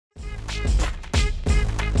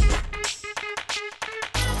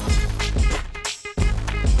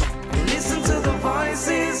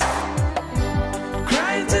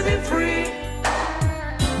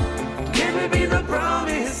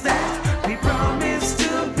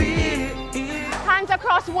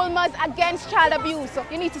Trust Wolmers against child abuse.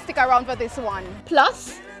 You need to stick around for this one.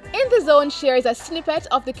 Plus, In the Zone shares a snippet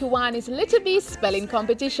of the Kiwanis Little B spelling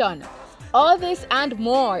competition. All this and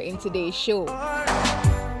more in today's show.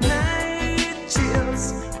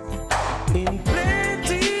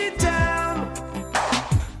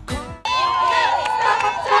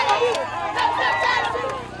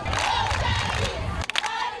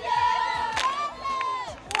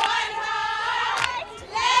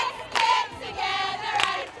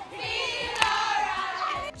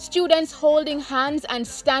 Students holding hands and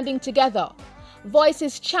standing together,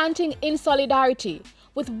 voices chanting in solidarity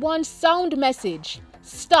with one sound message: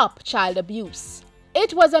 stop child abuse.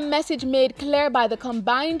 It was a message made clear by the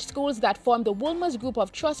combined schools that form the Wolmers group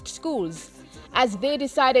of trust schools as they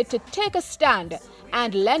decided to take a stand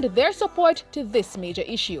and lend their support to this major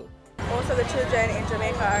issue. Most of the children in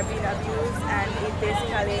Jamaica are being abused, and it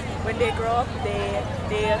basically, when they grow up, they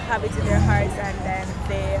have it in their hearts, and then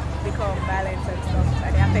they become violent and stuff,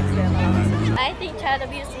 and it affects them a lot. I think child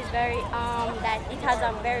abuse is that it has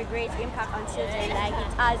a very great impact on children. Like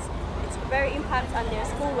it's very impact on their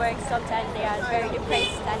schoolwork. Sometimes they are very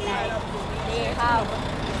depressed, and like they have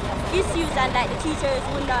issues, and like the teachers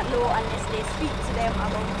would not know unless they speak to them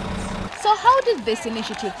about it. So how did this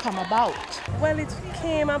initiative come about? Well, it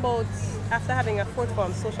came about after having a fourth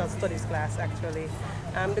form social studies class, actually.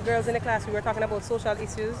 The girls in the class, we were talking about social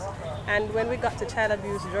issues, and when we got to child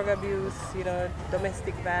abuse, drug abuse,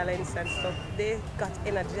 domestic violence and stuff, they got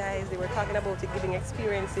energized. They were talking about it, giving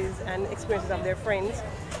experiences of their friends,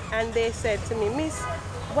 and they said to me, "Miss,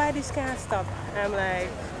 why this can't stop?" I'm like,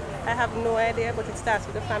 I have no idea, but it starts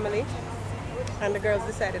with the family. And the girls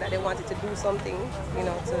decided that they wanted to do something,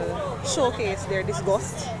 to showcase their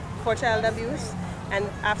disgust for child abuse. And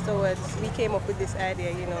afterwards, we came up with this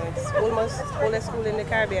idea, it's almost oldest school in the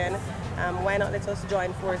Caribbean. Why not let us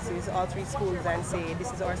join forces, all three schools, and say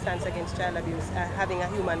this is our stance against child abuse, having a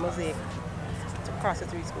human mosaic across the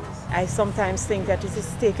three schools. I sometimes think that it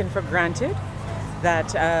is taken for granted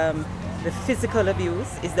that the physical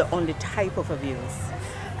abuse is the only type of abuse.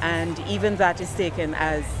 And even that is taken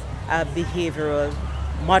as a behavioral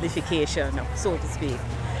modification, so to speak.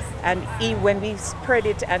 And when we spread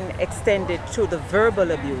it and extend it to the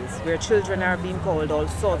verbal abuse, where children are being called all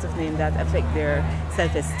sorts of names that affect their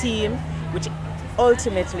self-esteem, which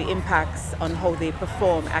ultimately impacts on how they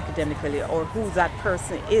perform academically or who that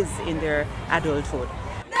person is in their adulthood.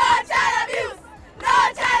 No child abuse!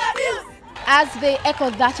 No child abuse! As they echo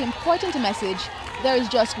that important message, there is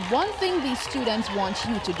just one thing these students want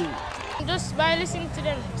you to do. Just by listening to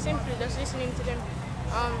them, simply just listening to them.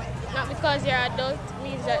 Not because you're an adult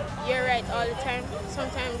means that you're right all the time.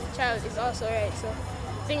 Sometimes the child is also right. So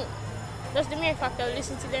I think just the mere fact of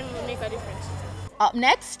listening to them will make a difference. Up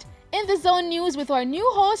next, in the Zone News with our new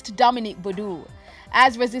host, Dominique Boudou,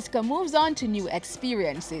 as Rasiska moves on to new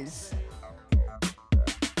experiences.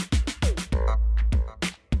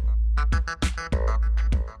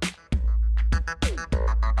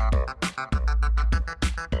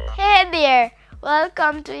 Hey there,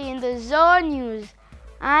 welcome to In the Zone News.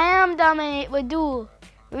 I am Dominic Boudou.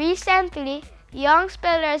 Recently, young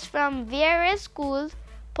spellers from various schools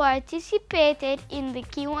participated in the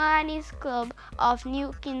Kiwanis Club of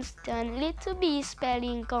New Kingston Little B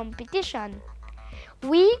spelling competition.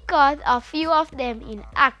 We caught a few of them in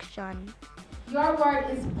action. Your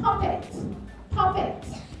word is puppet. Puppet.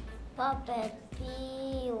 Puppet.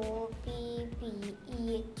 P-U-P-P-E-T.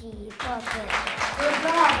 Puppet. Good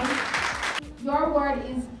job. Your word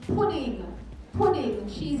is pudding. Pudding.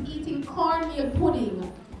 She's eating cornmeal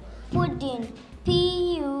pudding. Pudding.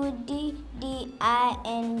 P-U-D-D-I-N-G.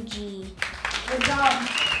 Good job.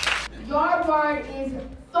 Your word is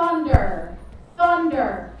thunder.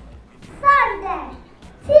 Thunder. Thunder.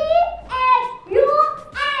 T-H-U-N-D-E-R.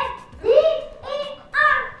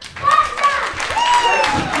 Thunder.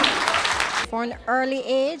 For an early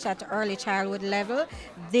age, at early childhood level,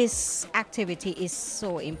 this activity is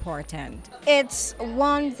so important. It's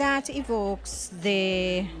one that evokes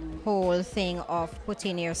the whole thing of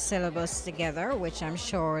putting your syllabus together, which I'm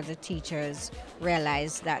sure the teachers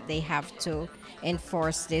realize that they have to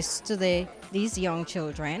enforce this to these young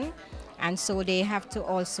children. And so they have to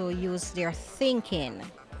also use their thinking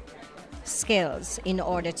skills in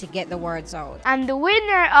order to get the words out. And the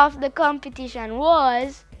winner of the competition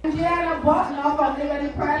was Gianna Butler from Liberty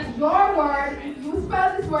Press. Your word, if you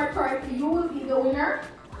spell this word correctly, you will be the winner.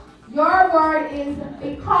 Your word is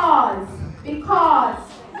because. Because.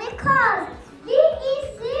 Because.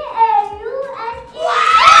 D-E-C-A-U-S-E.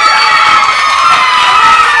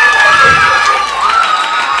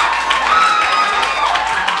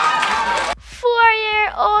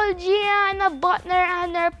 Four-year-old Gianna Butler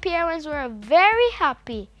and parents were very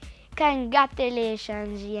happy.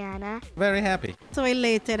 Congratulations, Gianna. Very happy. So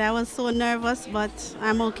elated. I was so nervous, but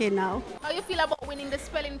I'm okay now. How you feel about winning the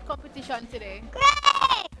spelling competition today?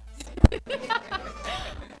 Great!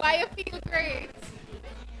 Why you feel great?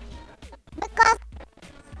 Because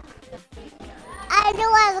I knew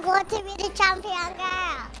I was going to be the champion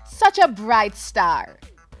girl. Such a bright star.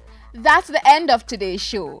 That's the end of today's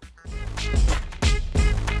show.